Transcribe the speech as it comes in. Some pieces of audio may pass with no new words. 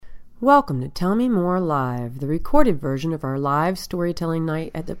Welcome to Tell Me More Live, the recorded version of our live storytelling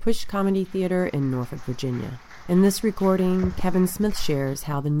night at the Push Comedy Theater in Norfolk, Virginia. In this recording, Kevin Smith shares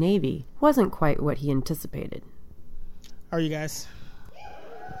how the Navy wasn't quite what he anticipated. How are you guys?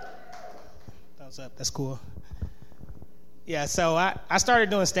 Thumbs up, that's cool. Yeah, so I started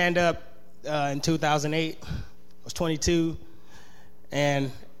doing stand-up in 2008. I was 22,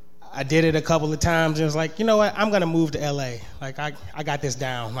 and I did it a couple of times and was like, you know what, I'm going to move to LA. Like, I got this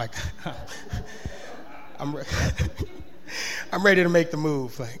down. Like, I'm ready to make the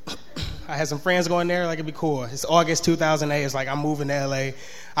move. Like, I had some friends going there, like, it'd be cool. It's August 2008. It's like, I'm moving to LA.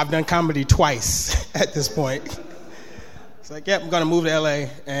 I've done comedy twice at this point. It's like, yep, I'm going to move to LA.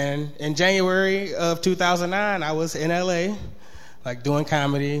 And in January of 2009, I was in LA, like, doing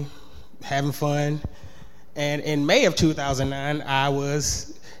comedy, having fun. And in May of 2009, I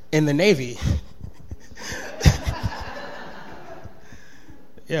was in the Navy.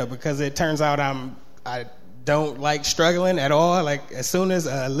 Yeah, because it turns out I don't like struggling at all. Like, as soon as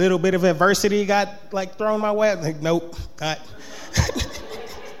a little bit of adversity got like thrown my way, I'm like, nope,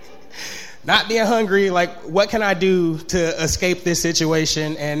 not being hungry. Like, what can I do to escape this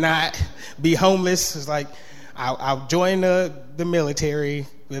situation and not be homeless? It's like, I'll join the military.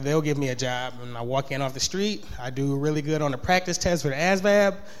 They'll give me a job, and I walk in off the street. I do really good on the practice test for the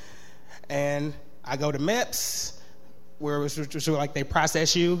ASVAB, and I go to MEPS, where it's like they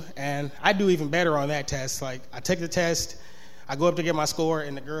process you, and I do even better on that test. Like, I take the test, I go up to get my score,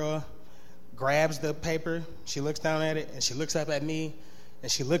 and the girl grabs the paper. She looks down at it, and she looks up at me, and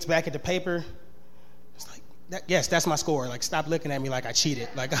she looks back at the paper. It's like, yes, that's my score. Like, stop looking at me like I cheated.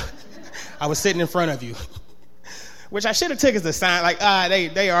 Like, I was sitting in front of you. Which I should have took as a sign, like,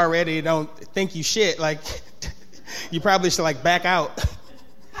 they already don't think you shit. Like, you probably should, like, back out.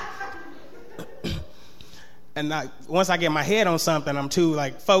 And once I get my head on something, I'm too,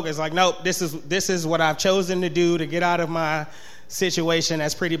 like, focused. Like, nope, this is what I've chosen to do to get out of my situation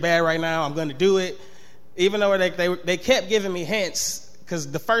that's pretty bad right now. I'm going to do it. Even though they kept giving me hints, because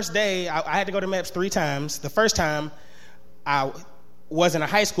the first day, I had to go to MEPS 3 times. The first time, I wasn't a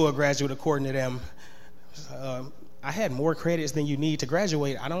high school graduate, according to them. I had more credits than you need to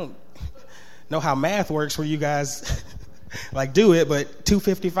graduate. I don't know how math works where you guys like do it, but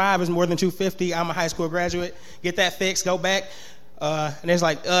 255 is more than 250. I'm a high school graduate. Get that fixed, go back. And it's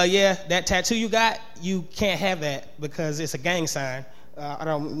like, yeah, that tattoo you got, you can't have that because it's a gang sign. I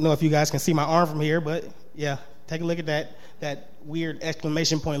don't know if you guys can see my arm from here, but yeah, take a look at that weird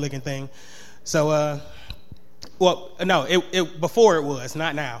exclamation point looking thing. So, well, no, it before it was,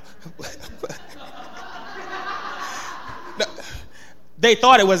 not now. They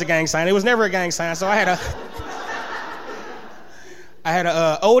thought it was a gang sign. It was never a gang sign. So I had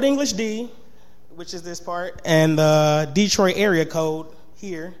a Old English D, which is this part, and the Detroit area code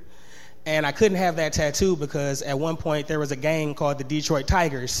here. And I couldn't have that tattoo because at one point there was a gang called the Detroit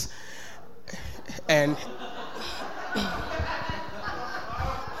Tigers. And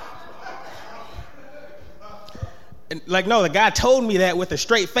like, no, the guy told me that with a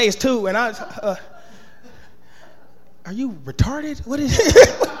straight face too, and I was, are you retarded? What is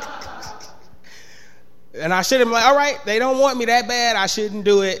it? And I should have been like, all right, they don't want me that bad. I shouldn't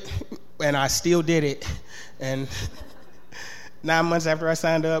do it. And I still did it. And 9 months after I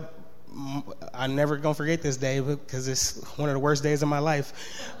signed up, I'm never going to forget this day because it's one of the worst days of my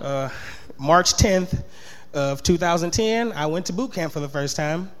life. March 10th of 2010, I went to boot camp for the first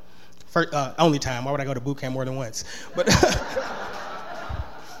time. Only time. Why would I go to boot camp more than once? But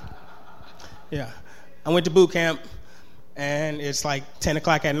yeah, I went to boot camp. And it's like 10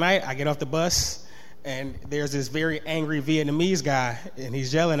 o'clock at night. I get off the bus, and there's this very angry Vietnamese guy, and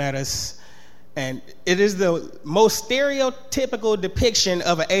he's yelling at us. And it is the most stereotypical depiction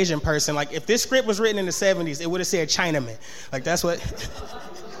of an Asian person. Like, if this script was written in the 70s, it would have said Chinaman. Like, that's what...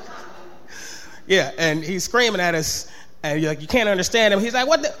 Yeah, and he's screaming at us, and you're like, you can't understand him. He's like,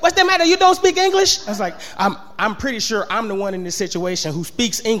 what's the matter? You don't speak English? I was like, I'm pretty sure I'm the one in this situation who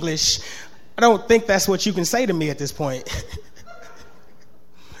speaks English. I don't think that's what you can say to me at this point.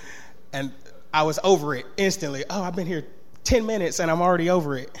 And I was over it instantly. Oh, I've been here 10 minutes and I'm already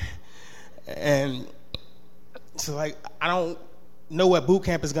over it. And so, like, I don't know what boot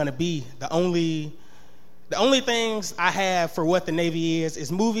camp is going to be. The only things I have for what the Navy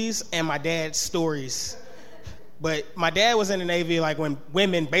is movies and my dad's stories. But my dad was in the Navy, like, when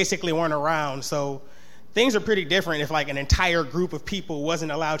women basically weren't around. So things are pretty different if, like, an entire group of people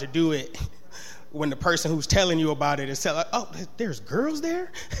wasn't allowed to do it. When the person who's telling you about it is telling, oh, there's girls there?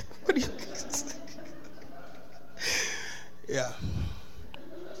 What do you... Yeah.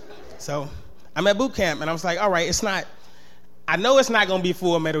 So I'm at boot camp, and I was like, all right, it's not, I know it's not going to be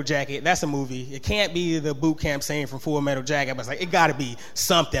Full Metal Jacket. That's a movie. It can't be the boot camp scene from Full Metal Jacket, but it's like, it got to be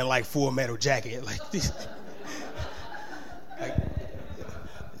something like Full Metal Jacket. Like,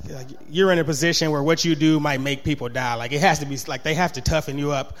 you're in a position where what you do might make people die. Like, it has to be, like, they have to toughen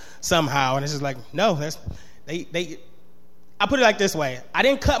you up somehow. And it's just like, no, I put it like this way. I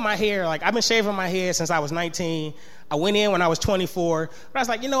didn't cut my hair. Like, I've been shaving my head since I was 19. I went in when I was 24. But I was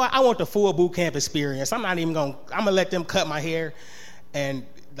like, you know what? I want the full boot camp experience. I'm going to let them cut my hair. And,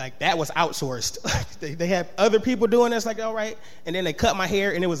 like, that was outsourced. they had other people doing this, like, all right. And then they cut my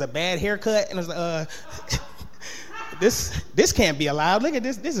hair, and it was a bad haircut. And it was like, this can't be allowed. Look at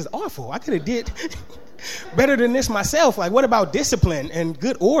this. This is awful. I could have did better than this myself. Like, what about discipline and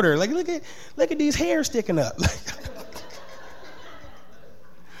good order? Like, look at these hairs sticking up.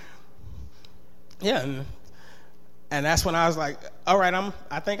 Yeah, and that's when I was like, all right,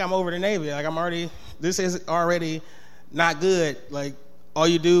 I think I'm over the Navy. Like, this is already not good. Like, all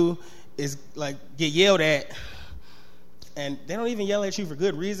you do is, like, get yelled at, and they don't even yell at you for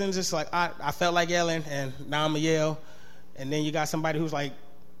good reasons. It's like, I felt like yelling, and now I'm going to yell. And then you got somebody who's like,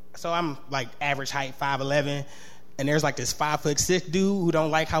 so I'm, like, average height, 5'11", and there's, like, this 5'6" dude who don't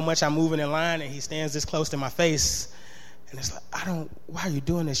like how much I'm moving in line, and he stands this close to my face. And it's like, why are you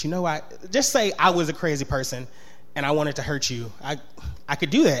doing this? You know, just say I was a crazy person and I wanted to hurt you. I could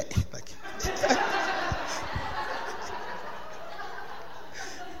do that. Like,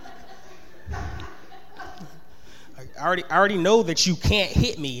 I already know that you can't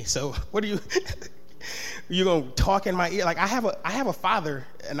hit me. So what are you gonna talk in my ear? Like, I have a father,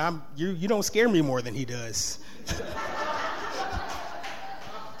 and you don't scare me more than he does.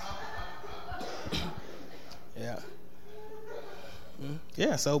 Yeah.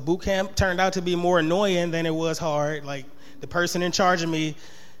 Yeah, so boot camp turned out to be more annoying than it was hard. Like, the person in charge of me,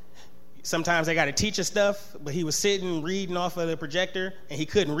 sometimes they got to teach us stuff, but he was sitting reading off of the projector, and he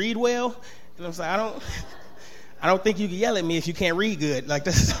couldn't read well. And I was like, I don't think you can yell at me if you can't read good. Like,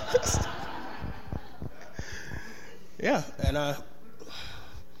 this. Yeah, and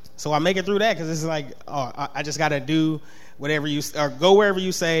so I make it through that because it's like, I just got to do whatever or go wherever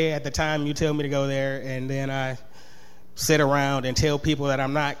you say at the time you tell me to go there, and then I sit around and tell people that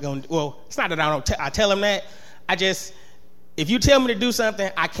I'm not going to, well, it's not that I tell them that. If you tell me to do something,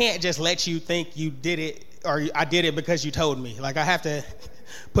 I can't just let you think you did it or I did it because you told me. Like, I have to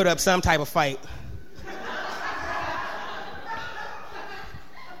put up some type of fight.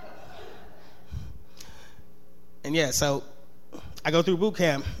 And yeah, so I go through boot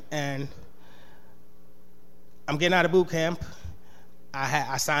camp, and I'm getting out of boot camp.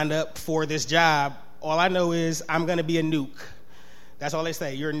 I signed up for this job. All I know is I'm going to be a nuke. That's all they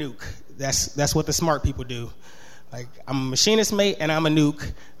say. You're a nuke. That's what the smart people do. Like, I'm a machinist mate, and I'm a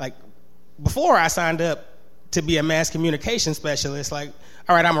nuke. Like, before I signed up to be a mass communication specialist, like,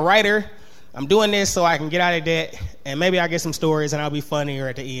 all right, I'm a writer. I'm doing this so I can get out of debt, and maybe I'll get some stories, and I'll be funnier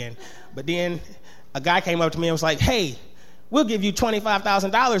at the end. But then a guy came up to me and was like, hey, we'll give you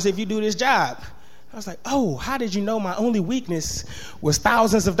 $25,000 if you do this job. I was like, oh, how did you know my only weakness was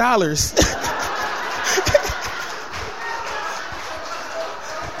thousands of dollars?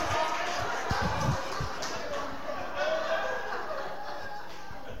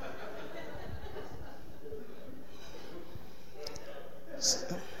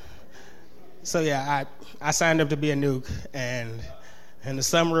 So yeah, I signed up to be a nuke, and in the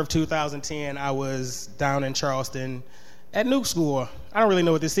summer of 2010, I was down in Charleston at nuke school. I don't really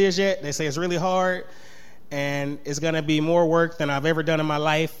know what this is yet. They say it's really hard, and it's going to be more work than I've ever done in my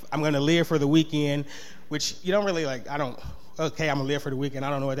life. I'm going to live for the weekend, which you don't really like. Okay, I'm going to live for the weekend. I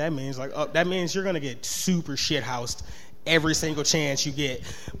don't know what that means. Like, that means you're going to get super shit-housed every single chance you get,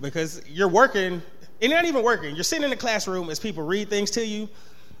 because you're working, and you're not even working. You're sitting in the classroom as people read things to you,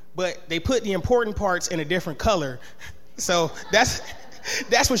 but they put the important parts in a different color. So that's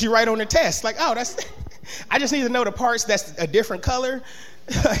what you write on the test. Like, oh, I just need to know the parts that's a different color.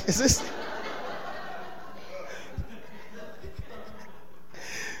 Is this?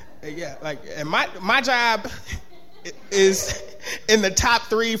 Yeah, like, and my job is in the top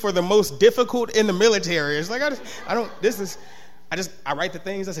 3 for the most difficult in the military. It's like, I write the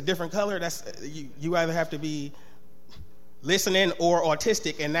things that's a different color. That's you either have to be listening or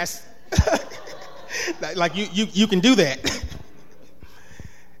autistic, and that's like you can do that.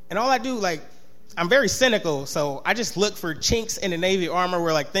 And all I do, like, I'm very cynical, so I just look for chinks in the Navy armor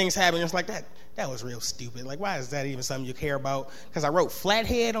where, like, things happen. It's like, that was real stupid. Like, why is that even something you care about? Because I wrote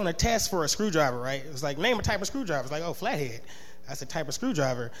flathead on a test for a screwdriver, right? It was like, name a type of screwdriver. It's like, oh, flathead. That's a type of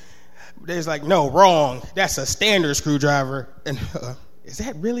screwdriver. There's like, no, wrong. That's a standard screwdriver. And is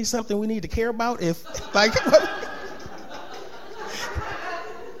that really something we need to care about? If, like,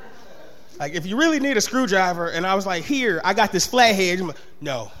 Like, if you really need a screwdriver, and I was like, here, I got this flathead. I'm like,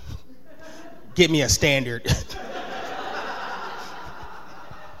 no, get me a standard.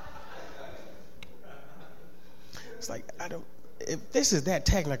 It's like, if this is that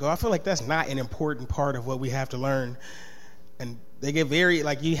technical, I feel like that's not an important part of what we have to learn. And they get very,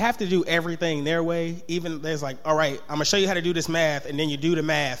 like, you have to do everything their way. Even there's like, all right, I'm going to show you how to do this math, and then you do the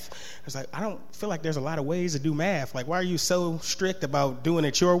math. It's like, I don't feel like there's a lot of ways to do math. Like, why are you so strict about doing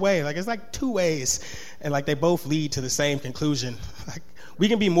it your way? Like, it's like 2 ways. And, like, they both lead to the same conclusion. Like, we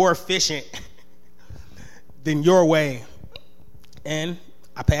can be more efficient than your way. And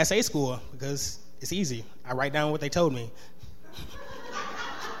I passed A school because it's easy. I write down what they told me.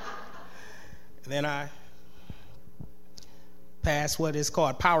 And then I passed what is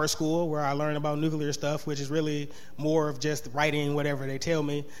called Power School, where I learn about nuclear stuff, which is really more of just writing whatever they tell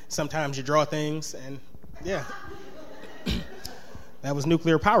me. Sometimes you draw things, and yeah. That was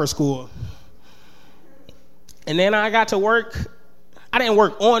Nuclear Power School. And then I got to work. I didn't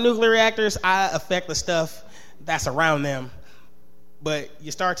work on nuclear reactors. I affect the stuff that's around them. But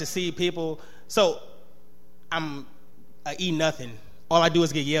you start to see people. So I'm a E-nothing. All I do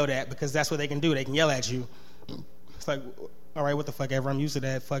is get yelled at because that's what they can do. They can yell at you. It's like, all right, what the fuck ever. I'm used to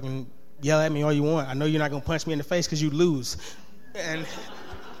that. Fucking yell at me all you want. I know you're not going to punch me in the face because you lose. And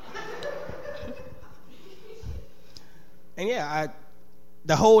yeah,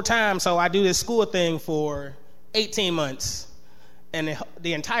 the whole time, so I do this school thing for 18 months. And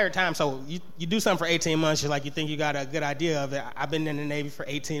the entire time, so you do something for 18 months, you're like, you think you got a good idea of it. I've been in the Navy for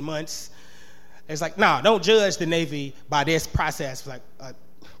 18 months. It's like, nah, don't judge the Navy by this process. It's like,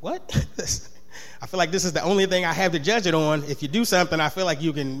 what? I feel like this is the only thing I have to judge it on. If you do something, I feel like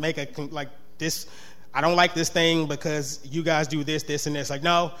you can make like this. I don't like this thing because you guys do this, this, and this. Like,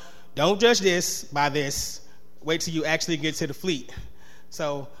 no, don't judge this by this. Wait till you actually get to the fleet.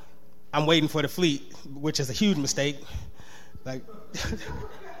 So I'm waiting for the fleet, which is a huge mistake. Like,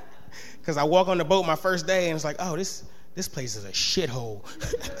 because I walk on the boat my first day, and it's like, oh, this place is a shithole.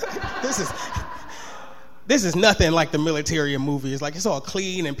 This is nothing like the military movie. It's like, it's all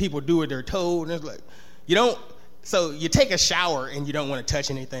clean and people do what they're told. And it's like, so you take a shower and you don't want to touch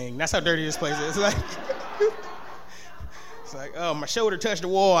anything. That's how dirty this place is. It's like, oh, my shoulder touched the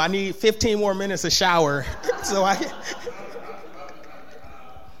wall. I need 15 more minutes of shower so I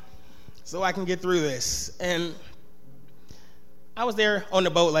can get through this. And I was there on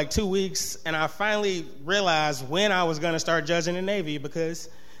the boat like 2 weeks, and I finally realized when I was going to start judging the Navy, because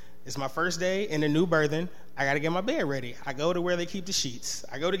it's my first day in the new berthing. I got to get my bed ready. I go to where they keep the sheets.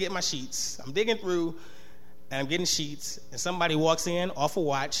 I go to get my sheets. I'm digging through, and I'm getting sheets, and somebody walks in off a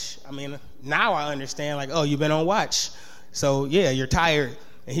watch. I mean, now I understand, like, oh, you've been on watch. So, yeah, you're tired.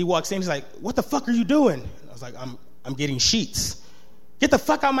 And he walks in, he's like, what the fuck are you doing? I was like, I'm getting sheets. Get the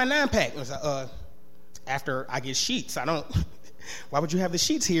fuck out my 9-pack. I was like, after I get sheets, I don't... Why would you have the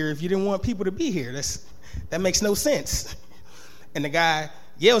sheets here if you didn't want people to be here? That makes no sense. And the guy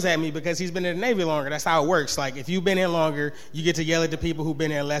yells at me because he's been in the Navy longer. That's how it works. Like, if you've been in longer, you get to yell at the people who've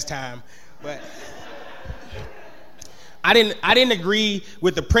been in less time. But I didn't agree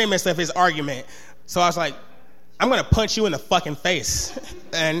with the premise of his argument. So I was like, I'm going to punch you in the fucking face.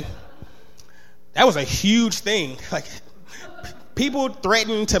 And that was a huge thing. Like, people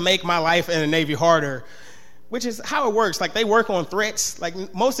threatened to make my life in the Navy harder, which is how it works. Like, they work on threats. Like,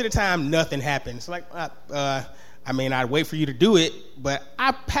 most of the time, nothing happens. Like, I mean, I'd wait for you to do it, but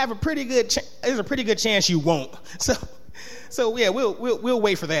I have a pretty good there's a pretty good chance you won't. So yeah, we'll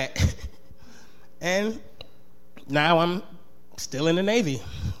wait for that. And now I'm still in the Navy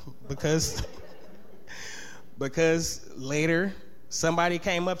because later somebody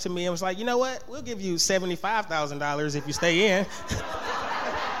came up to me and was like, you know what? We'll give you $75,000 if you stay in.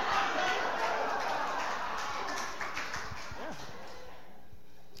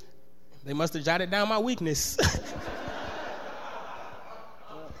 They must have jotted down my weakness.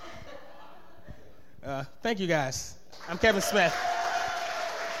 Thank you, guys. I'm Kevin Smith.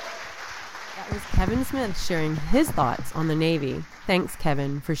 That was Kevin Smith sharing his thoughts on the Navy. Thanks,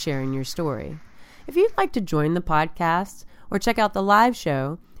 Kevin, for sharing your story. If you'd like to join the podcast or check out the live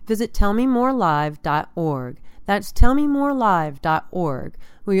show, visit tellmemorelive.org. That's tellmemorelive.org,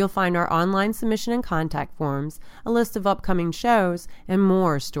 where you'll find our online submission and contact forms, a list of upcoming shows, and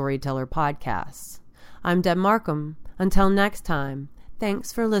more Storyteller podcasts. I'm Deb Markham. Until next time,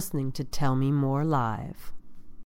 thanks for listening to Tell Me More Live.